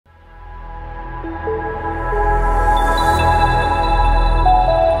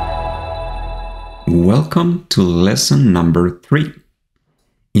Welcome to lesson number 3.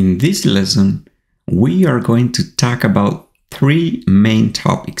 In this lesson, we are going to talk about 3 main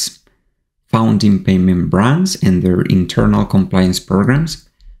topics: found in payment brands and their internal compliance programs,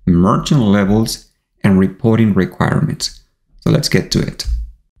 merchant levels, and reporting requirements. So let's get to it.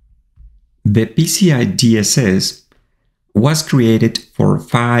 The PCI-DSS was created for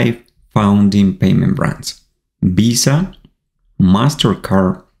 5 founding payment brands: Visa,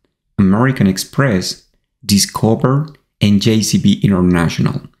 MasterCard, American Express, Discover, and JCB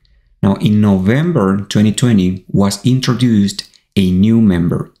International. Now, in November 2020 was introduced a new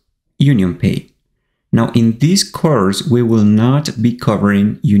member, UnionPay. Now, in this course, we will not be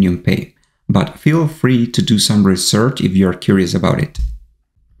covering UnionPay, but feel free to do some research if you are curious about it.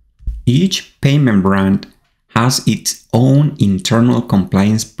 Each payment brand has its own internal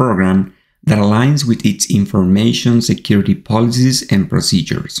compliance program that aligns with its information security policies and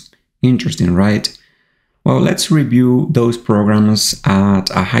procedures. Interesting, right? Well, let's review those programs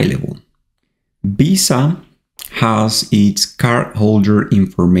at a high level. Visa has its cardholder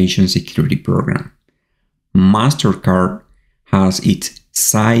information security program. MasterCard has its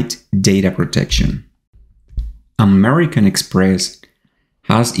site data protection. American Express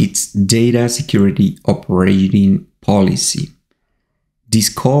has its data security operating policy.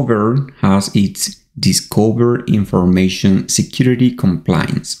 Discover has its Discover Information Security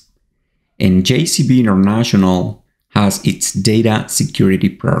Compliance. And JCB International has its data security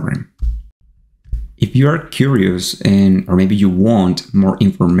program. If you are curious or maybe you want more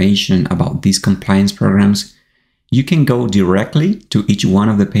information about these compliance programs, you can go directly to each one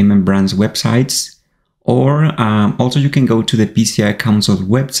of the payment brands' websites, or also you can go to the PCI Council's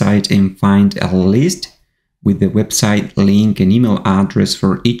website and find a list with the website link and email address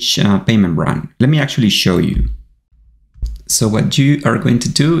for each payment brand. Let me actually show you. So what you are going to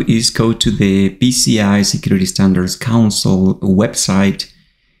do is go to the PCI Security Standards Council website,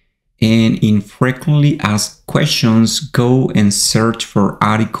 and in frequently asked questions, go and search for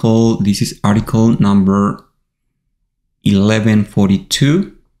article. This is article number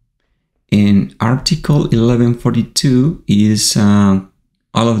 1142. And article 1142 is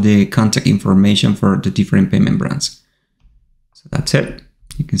all of the contact information for the different payment brands. So that's it.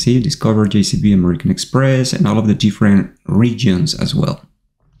 You can see Discover, JCB, American Express, and all of the different regions as well.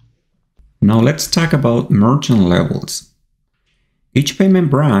 Now let's talk about merchant levels. Each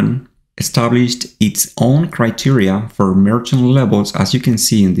payment brand established its own criteria for merchant levels, as you can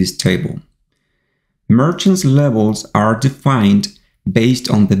see in this table. Merchants levels are defined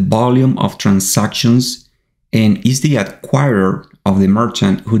based on the volume of transactions and is the acquirer of the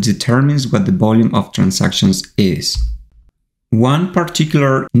merchant who determines what the volume of transactions is. One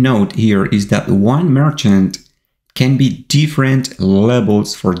particular note here is that one merchant can be different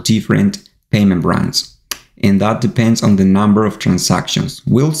levels for different payment brands, and that depends on the number of transactions.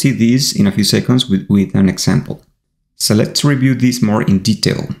 We'll see this in a few seconds with an example. So let's review this more in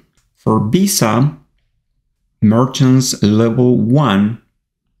detail. For Visa, merchants level 1,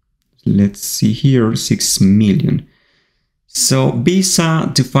 let's see here, 6 million. So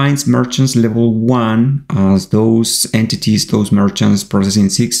Visa defines merchants level 1 as those entities, those merchants processing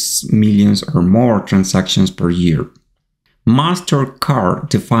 6 million or more transactions per year. MasterCard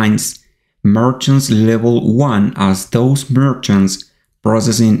defines merchants level 1 as those merchants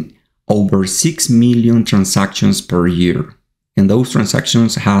processing over 6 million transactions per year. And those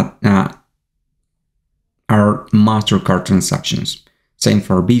transactions are MasterCard transactions. Same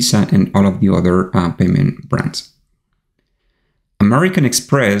for Visa and all of the other payment brands. American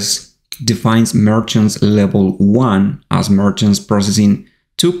Express defines merchants level 1 as merchants processing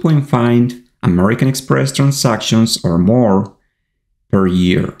 2.5 American Express transactions or more per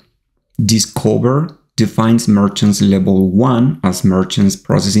year. Discover defines merchants level 1 as merchants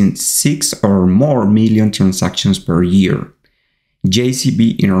processing 6 or more million transactions per year.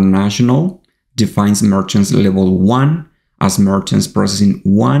 JCB International defines merchants level 1 as merchants processing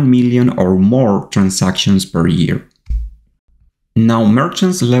 1 million or more transactions per year. Now,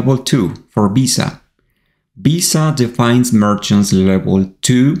 merchants level 2 for Visa. Visa defines merchants level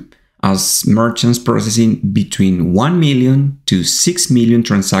 2 as merchants processing between 1 million to 6 million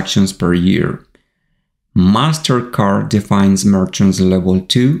transactions per year. MasterCard defines merchants level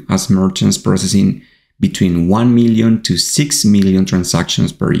 2 as merchants processing between 1 million to 6 million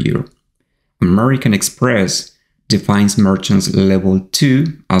transactions per year. American Express defines merchants level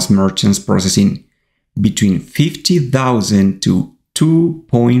 2 as merchants processing between 50,000 to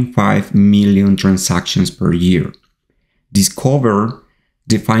 2.5 million transactions per year. Discover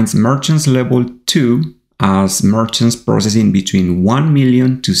defines merchants level 2 as merchants processing between 1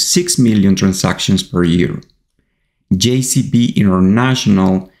 million to 6 million transactions per year. JCB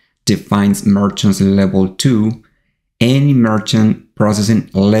International defines merchants level 2, any merchant processing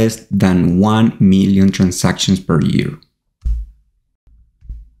less than 1 million transactions per year.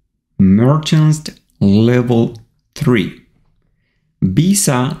 Merchants level 3.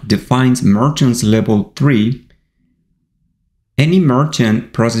 Visa defines merchants level 3, any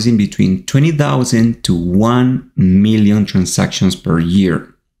merchant processing between 20,000 to 1 million transactions per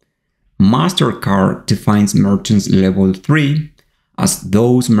year. MasterCard defines merchants level 3 as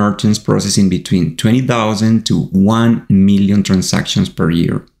those merchants processing between 20,000 to 1 million transactions per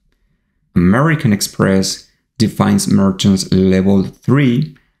year. American Express defines merchants level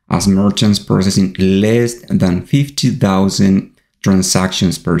 3 as merchants processing less than 50,000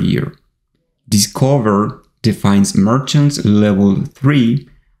 transactions per year. Discover defines merchants level 3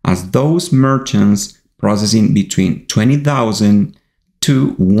 as those merchants processing between 20,000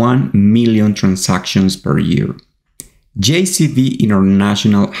 to 1 million transactions per year. JCB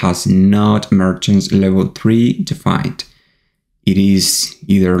International has not merchants level 3 defined. It is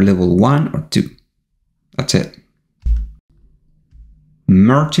either level 1 or 2. That's it.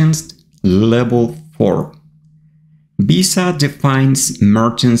 Merchants level 4. Visa defines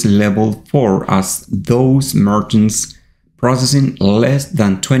merchants level 4 as those merchants processing less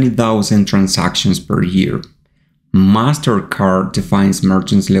than 20,000 transactions per year. MasterCard defines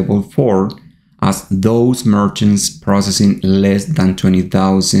merchants level 4 as those merchants processing less than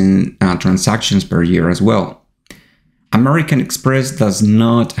 20,000 transactions per year as well. American Express does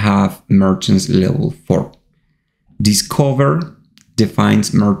not have merchants level 4. Discover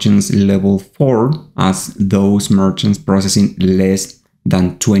defines merchants level 4 as those merchants processing less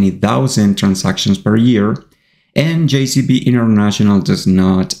than 20,000 transactions per year, and JCB International does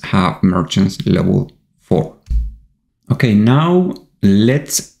not have merchants level 4. Okay, now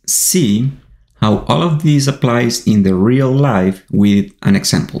let's see how all of this applies in the real life with an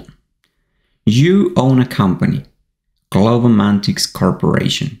example. You own a company, Globomantics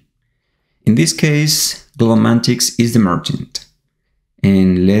Corporation. In this case, Globomantics is the merchant.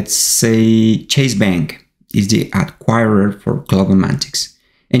 And let's say Chase Bank is the acquirer for Globomantics.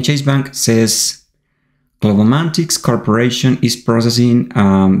 And Chase Bank says Globomantics Corporation is processing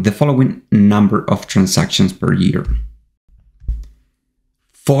the following number of transactions per year.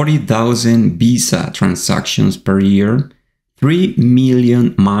 40,000 Visa transactions per year, 3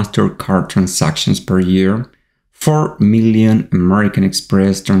 million MasterCard transactions per year, 4 million American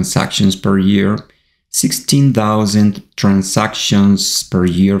Express transactions per year, 16,000 transactions per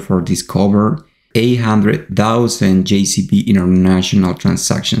year for Discover, 800,000 JCB International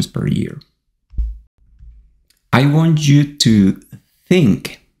transactions per year. I want you to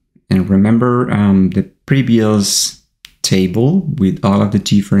think and remember the previous table with all of the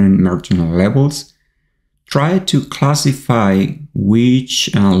different merchant levels. Try to classify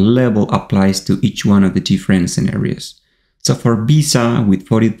which level applies to each one of the different scenarios. So for Visa with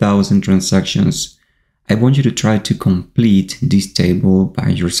 40,000 transactions, I want you to try to complete this table by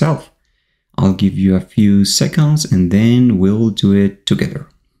yourself. I'll give you a few seconds and then we'll do it together.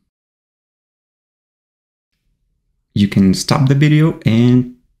 You can stop the video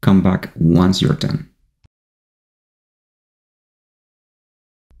and come back once you're done.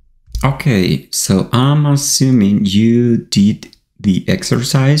 Okay, so I'm assuming you did the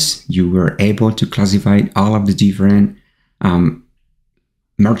exercise. You were able to classify all of the different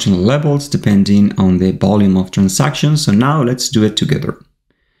merchant levels depending on the volume of transactions. So now let's do it together.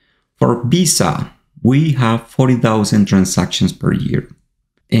 For Visa, we have 40,000 transactions per year,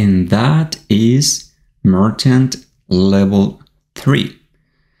 and that is merchant level 3.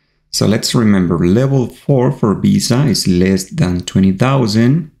 So let's remember, level 4 for Visa is less than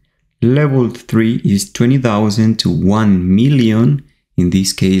 20,000. Level 3 is 20,000 to 1 million. In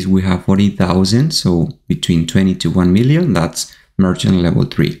this case, we have 40,000, so between 20 to 1 million, that's merchant level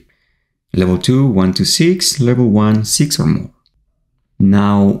 3. Level 2, 1 to 6. Level 1, 6 or more.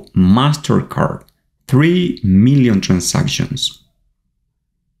 Now, MasterCard, 3 million transactions.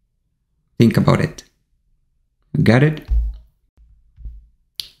 Think about it. Got it?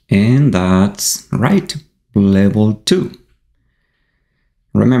 And that's right, level 2.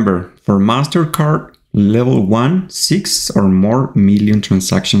 Remember, for MasterCard, level 1, 6 or more million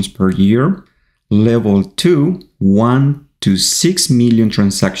transactions per year. Level 2, 1 to 6 million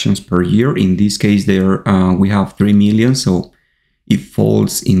transactions per year. In this case, we have 3 million, so it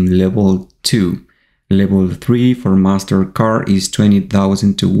falls in level 2. Level 3 for MasterCard is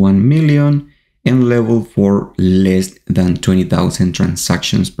 20,000 to 1 million, and level 4 less than 20,000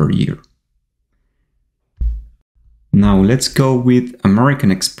 transactions per year. Now let's go with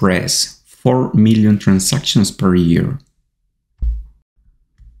American Express, 4 million transactions per year.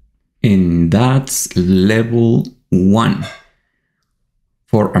 And that's level 1.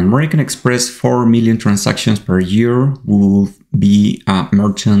 For American Express, 4 million transactions per year will be a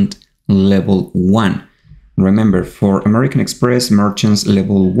merchant level 1. Remember, for American Express, merchants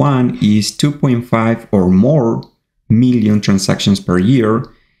level 1 is 2.5 or more million transactions per year.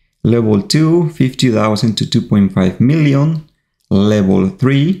 Level 2, 50,000 to 2.5 million. Level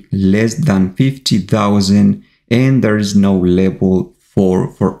 3, less than 50,000. And there is no level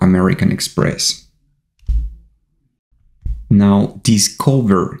 4 for American Express. Now,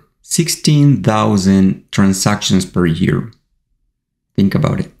 Discover, 16,000 transactions per year. Think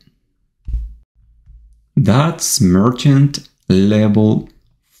about it. That's merchant level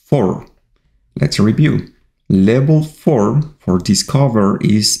 4. Let's review. Level 4 for Discover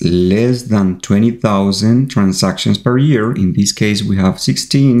is less than 20,000 transactions per year. In this case, we have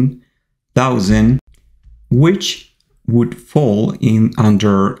 16,000, which would fall in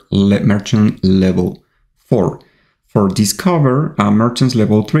under merchant level 4. For Discover, merchants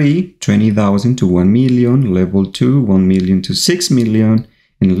level 3, 20,000 to 1 million, level 2, 1 million to 6 million,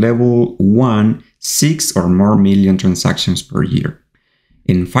 and level 1, 6 or more million transactions per year.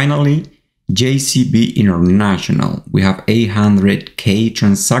 And finally, JCB International, we have 800k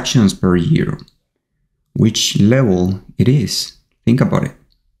transactions per year. Which level it is? Think about it.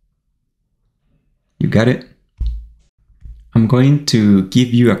 You got it? I'm going to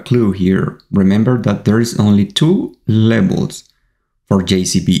give you a clue here. Remember that there is only 2 levels for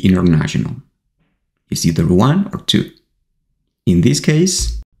JCB International. It's either 1 or 2. In this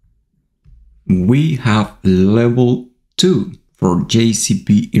case, we have level 2 for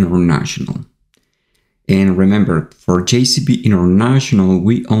JCB International. And remember, for JCB International,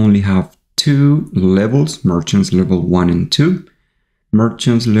 we only have 2 levels, merchants level 1 and 2.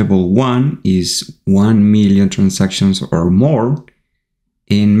 Merchants level 1 is 1 million transactions or more,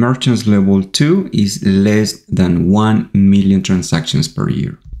 and merchants level 2 is less than 1 million transactions per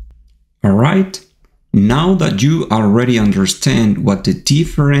year. Alright, now that you already understand what the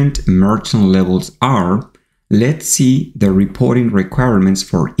different merchant levels are, let's see the reporting requirements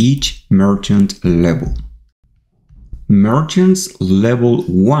for each merchant level. Merchants level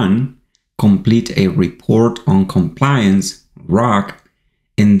 1 complete a report on compliance, ROC,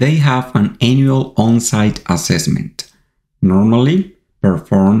 and they have an annual on-site assessment, normally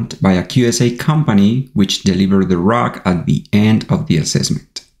performed by a QSA company which delivers the ROC at the end of the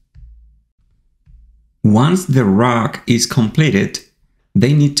assessment. Once the ROC is completed,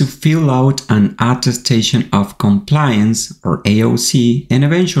 they need to fill out an attestation of compliance or AOC, and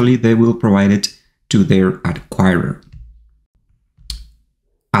eventually they will provide it to their acquirer.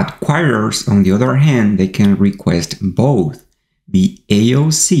 Acquirers, on the other hand, they can request both the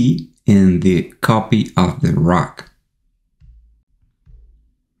AOC and the copy of the ROC.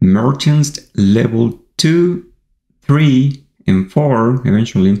 Merchants level 2, 3, and 4,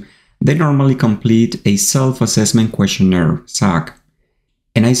 eventually, they normally complete a self-assessment questionnaire, SAQ.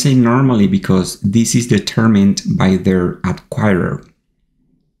 And I say normally because this is determined by their acquirer.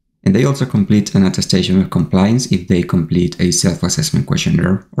 And they also complete an attestation of compliance if they complete a self-assessment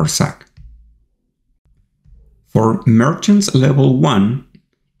questionnaire or SAQ. For merchants level 1,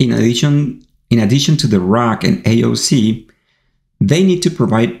 in addition to the ROC and AOC, they need to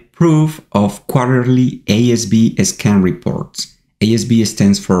provide proof of quarterly ASB scan reports. ASB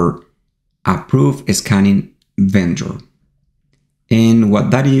stands for Approved Scanning Vendor. And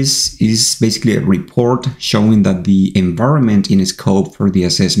what that is basically a report showing that the environment in scope for the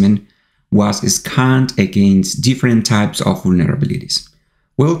assessment was scanned against different types of vulnerabilities.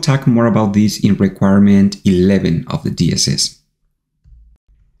 We'll talk more about this in requirement 11 of the DSS.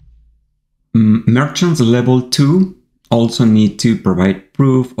 Merchants level 2 also need to provide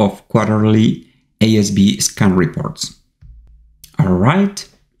proof of quarterly ASB scan reports. All right,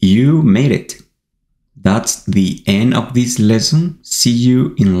 you made it. That's the end of this lesson. See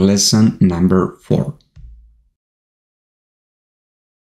you in lesson number 4.